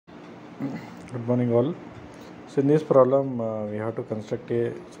Good morning all. So in this problem we have to construct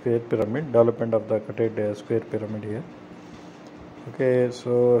a square pyramid, development of the cutted square pyramid here. Okay,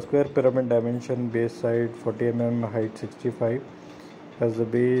 so square pyramid dimension, base side 40 mm, height 65, has the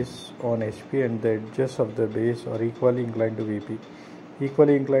base on HP and the edges of the base are equally inclined to VP.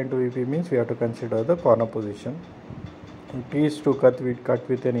 Equally inclined to VP means we have to consider the corner position. It is to cut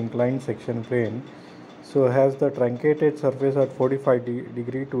with an inclined section plane, so has the truncated surface at 45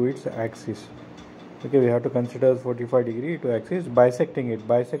 degree to its axis. Okay, we have to consider 45 degree to axis, bisecting it.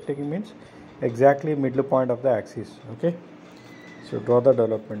 Bisecting means exactly middle point of the axis. Okay, so draw the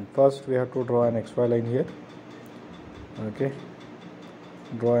development. First we have to draw an XY line here. Okay,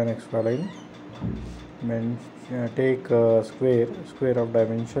 draw an XY line. Then take square of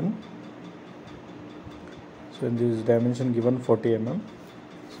dimension. So in this dimension given 40 mm,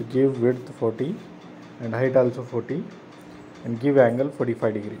 so give width 40 and height also 40 and give angle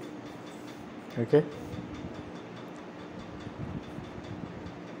 45 degree. Okay,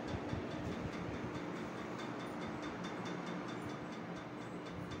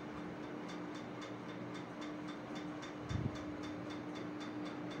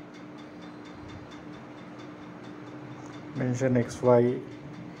 mention XY,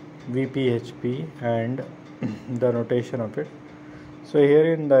 VP, HP and the notation of it. So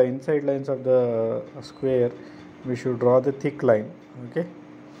here in the inside lines of the square we should draw the thick line. Okay,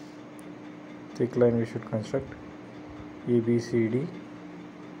 thick line we should construct ABCD.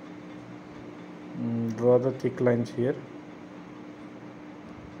 Draw the thick lines here.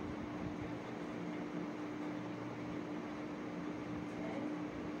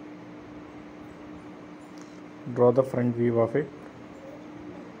 Draw the front view of it.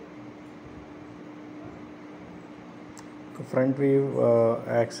 The front view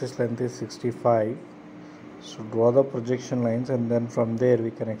axis length is 65. So draw the projection lines and then from there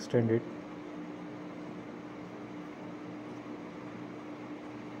we can extend it.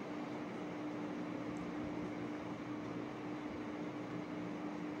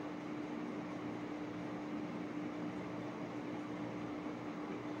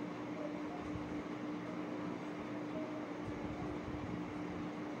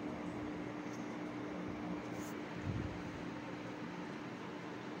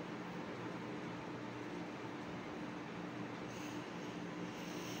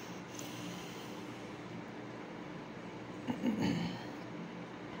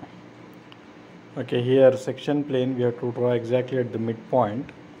 Okay, here section plane we have to draw exactly at the midpoint.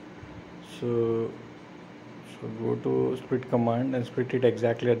 So go to split command and split it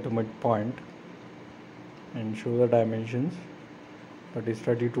exactly at the midpoint and show the dimensions, that is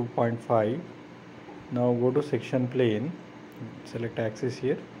 32.5. Now go to section plane, select axis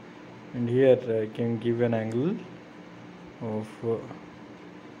here, and here I can give an angle of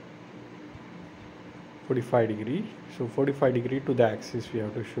 45 degree. So 45 degree to the axis we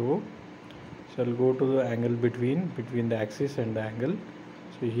have to show. So I'll go to the angle between the axis and the angle.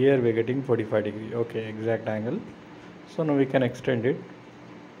 So here we are getting 45 degree. Okay, exact angle. So now we can extend it.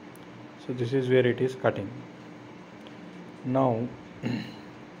 So this is where it is cutting. Now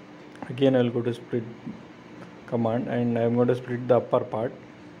again I'll go to split command and I'm going to split the upper part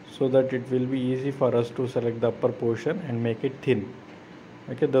so that it will be easy for us to select the upper portion and make it thin.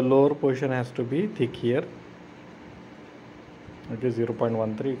 Okay, the lower portion has to be thick here. Okay,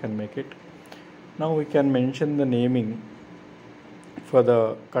 0.13 you can make it. Now we can mention the naming for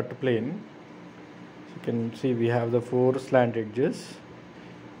the cut plane. So you can see we have the 4 slant edges,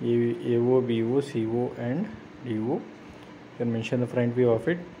 AO, BO, CO and DO. You can mention the front view of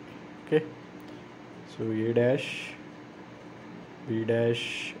it. Okay, so A dash, B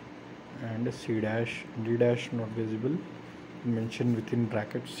dash and C dash, D dash not visible, mention within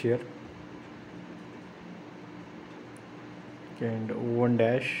brackets here. Okay, and O1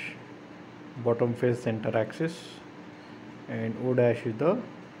 dash, bottom face center axis, and O dash is the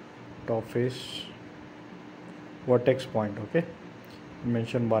top face vertex point. Okay,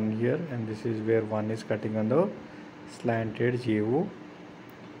 mention 1 here, and this is where 1 is cutting on the slant edge AO,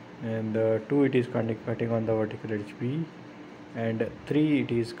 and 2 it is cutting on the vertical edge B, and 3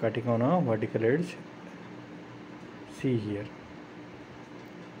 it is cutting on a vertical edge C here.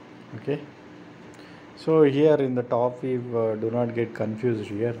 Okay, so here in the top we do not get confused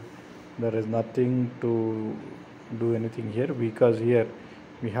here. There is nothing to do anything here because here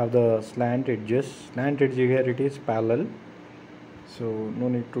we have the slant edges. Slant edge here it is parallel, so no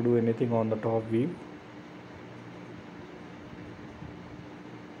need to do anything on the top view.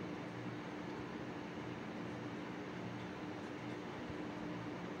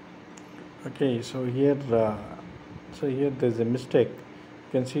 Okay, so here there is a mistake.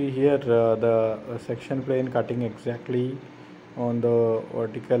 can see here the section plane cutting exactly on the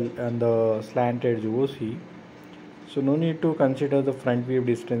vertical and the slant edge OC. So no need to consider the front view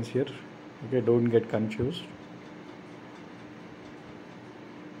distance here. Okay, don't get confused.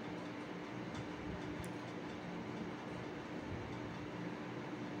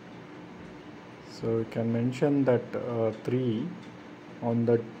 So we can mention that 3 on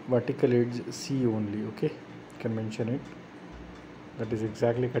the vertical edge C only. Okay, you can mention it. That is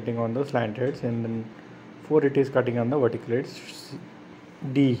exactly cutting on the slant edge, and then 4 it is cutting on the vertical edge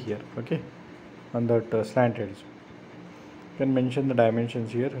D here. Okay, on that slant edge. You can mention the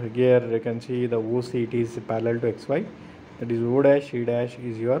dimensions here. Here you can see the OC, it is parallel to XY. That is O dash, E dash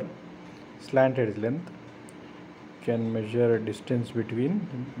is your slant edge length. You can measure a distance between,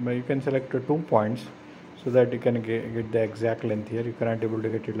 but you can select 2 points so that you can get the exact length here. You cannot able to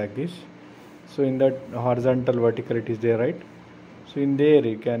get it like this. So in that horizontal vertical it is there, right? So in there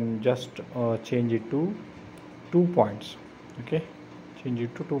you can just change it to 2 points. Okay, change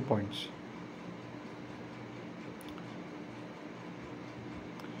it to 2 points.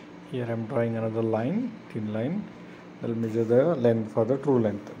 Here I am drawing another line, thin line. I will measure the length for the true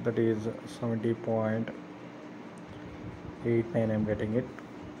length, that is 70.89. I am getting it.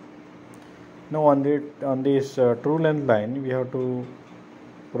 Now on this true length line, we have to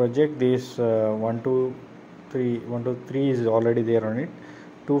project this 1, 2, 3. 1, 2, 3 is already there on it.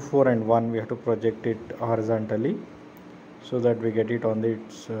 2, 4 and 1 we have to project it horizontally so that we get it on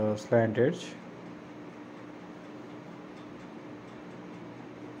its slant edge.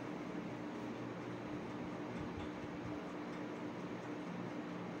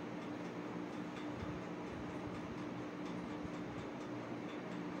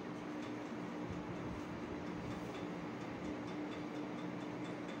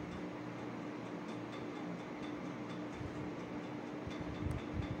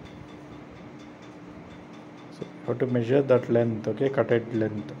 How to measure that length, okay, cutted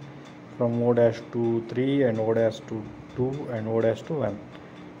length from O dash to 3 and O dash to 2 and O dash to 1.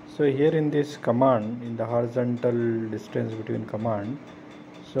 So here in this command, in the horizontal distance between command,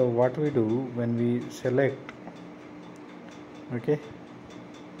 so what we do when we select, okay,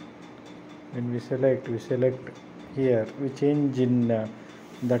 when we select here, we change in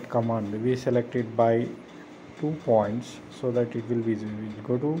that command, we select it by 2 points so that it will be easy. We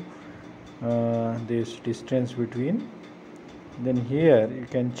go to this distance between, then here you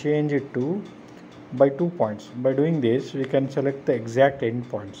can change it to by 2 points. By doing this we can select the exact end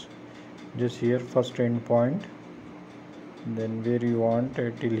points. Just here first end point, then where you want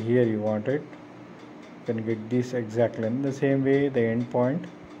it, till here you want it, you can get this exact length. The same way the end point,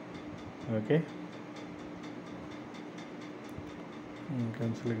 okay, you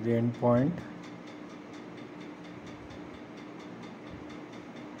can select the end point.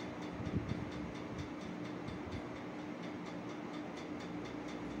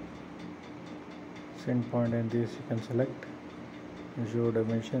 End point, and this you can select show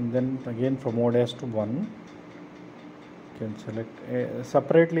dimension. Then again from O dash to 1 you can select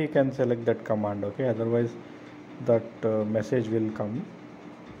separately, you can select that command, okay, otherwise that message will come.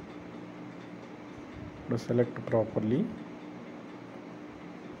 To select properly,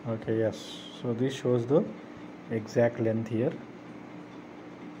 okay, yes, so this shows the exact length here.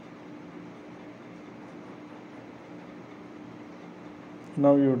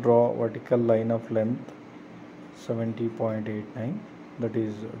 Now you draw vertical line of length 70.89, that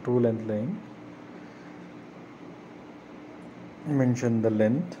is true length line. Mention the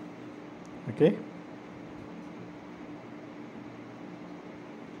length, okay.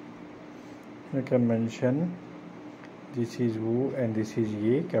 You can mention this is O and this is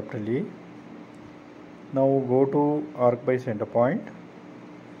A, capital A. Now go to arc by center point,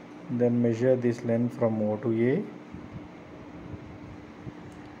 then measure this length from O to A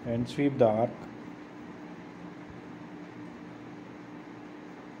and sweep the arc.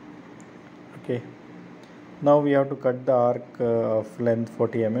 Okay, now we have to cut the arc of length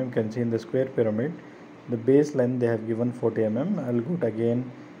 40 mm. You can see in the square pyramid the base length they have given 40 mm. I will go to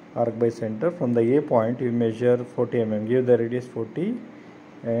again arc by center. From the A point you measure 40 mm, give the radius 40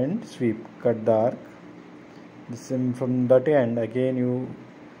 and sweep, cut the arc. From that end again you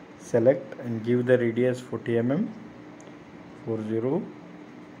select and give the radius 40 mm, 40,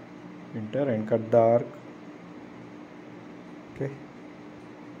 enter and cut the arc. Okay,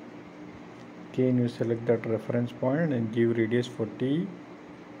 again you select that reference point and give radius 40,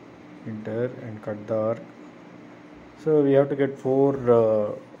 enter and cut the arc. So we have to get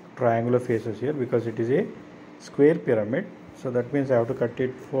 4 triangular faces here because it is a square pyramid. So that means I have to cut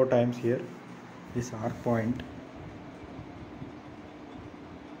it 4 times here, this arc point.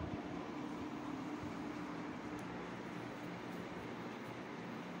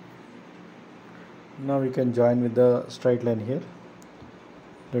 Now we can join with the straight line here,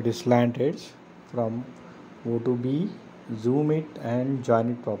 that is slant edge. From O to B, zoom it and join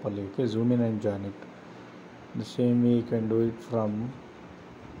it properly. Okay, zoom in and join it. The same way you can do it from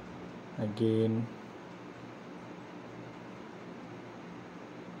again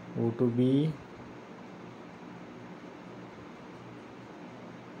O to B,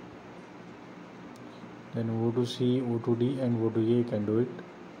 then O to C, O to D and O to A. You can do it.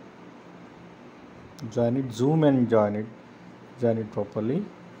 Join it, zoom and join it properly.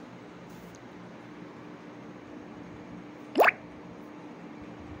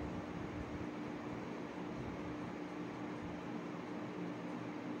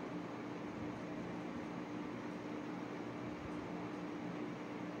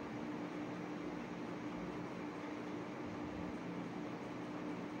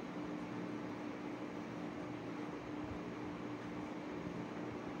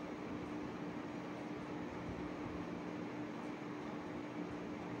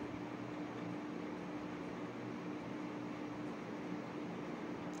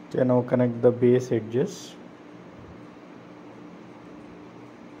 Okay, now connect the base edges.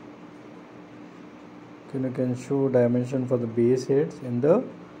 Okay, you can show dimension for the base edge in the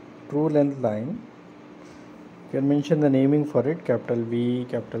true length line. You can mention the naming for it: capital B,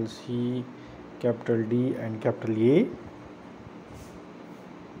 capital C, capital D and capital A.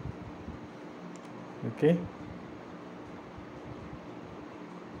 Okay.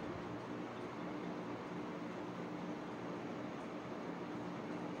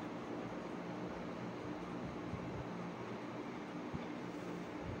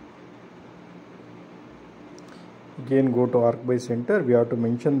 Again go to arc by center. We have to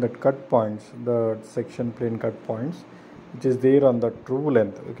mention that cut points, the section plane cut points, which is there on the true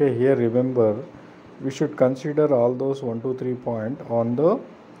length. Okay, here remember we should consider all those 1, 2, 3 point on the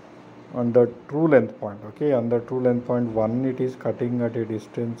true length point. Okay, on the true length point 1, it is cutting at a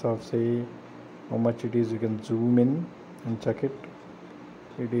distance of, say, how much it is. You can zoom in and check it.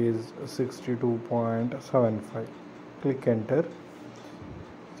 It is 62.75. Click enter.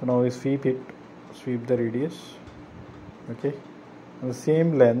 So now we sweep the radius. Okay, the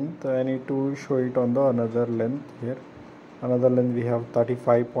same length I need to show it on the another length here. Another length we have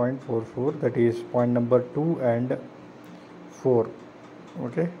 35.44, that is point number 2 and 4.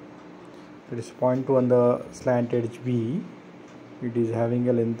 Okay, that is point 2 on the slant edge B. It is having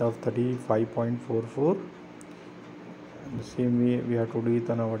a length of 35.44. The same way we have to do it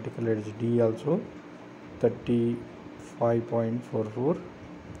on a vertical edge D also, 35.44.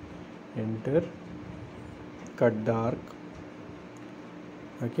 Enter. Cut the arc.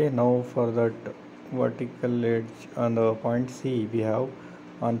 Okay, now for that vertical edge on the point C, we have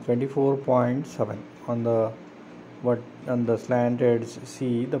on 24.7 on the slant edge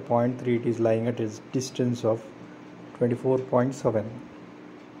C, the point 3, it is lying at its distance of 24.7.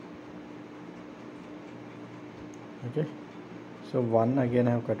 Okay, so 1 again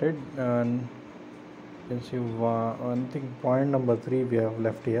I have cut it, and you can see one thing, point number 3 we have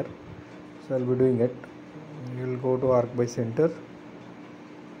left here. So I'll be doing it. You will go to arc by center.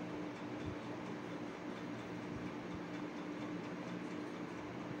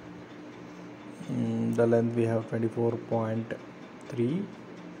 The length we have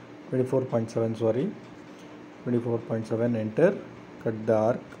 24.7, sorry, 24.7. Enter. Cut the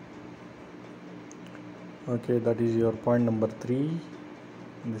arc. Okay, that is your point number 3.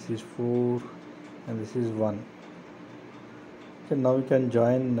 This is 4 and this is 1. Okay, now we can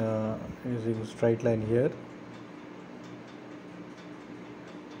join using straight line here.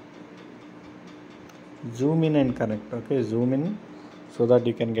 Zoom in and connect. Okay, zoom in so that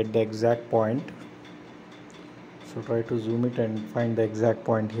you can get the exact point. So try to zoom it and find the exact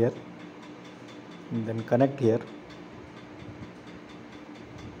point here, and then connect here.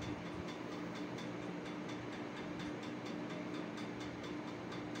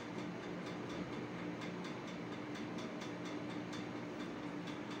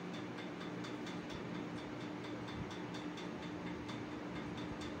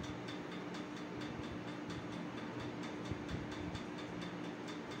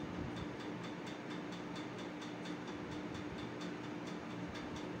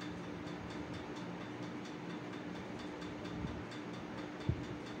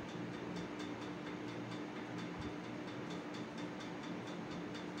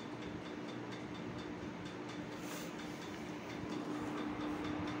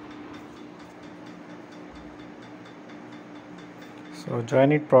 So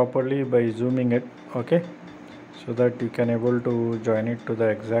join it properly by zooming it, okay, so that you can able to join it to the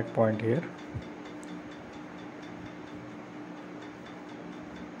exact point here.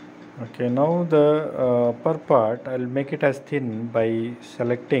 Okay, now the upper part I'll make it as thin by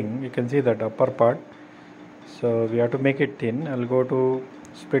selecting. You can see that upper part, so we have to make it thin. I'll go to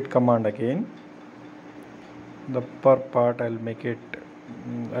split command again. The upper part I'll make it,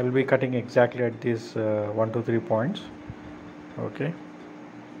 I'll be cutting exactly at these 1 2 3 points. Okay,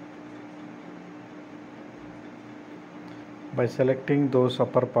 by selecting those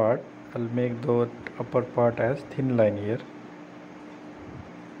upper part, I'll make the upper part as thin line here.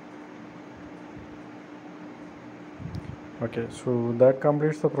 Okay, so that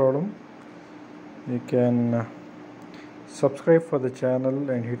completes the problem. You can subscribe for the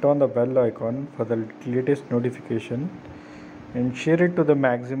channel and hit on the bell icon for the latest notification, and share it to the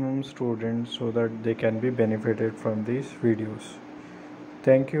maximum students so that they can be benefited from these videos.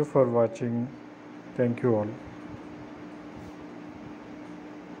 Thank you for watching. Thank you all.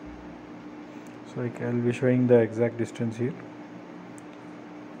 So I'll be showing the exact distance here.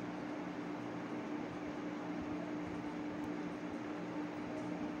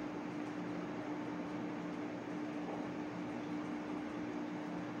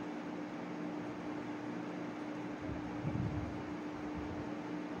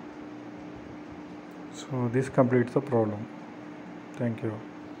 So this completes the problem. Thank you.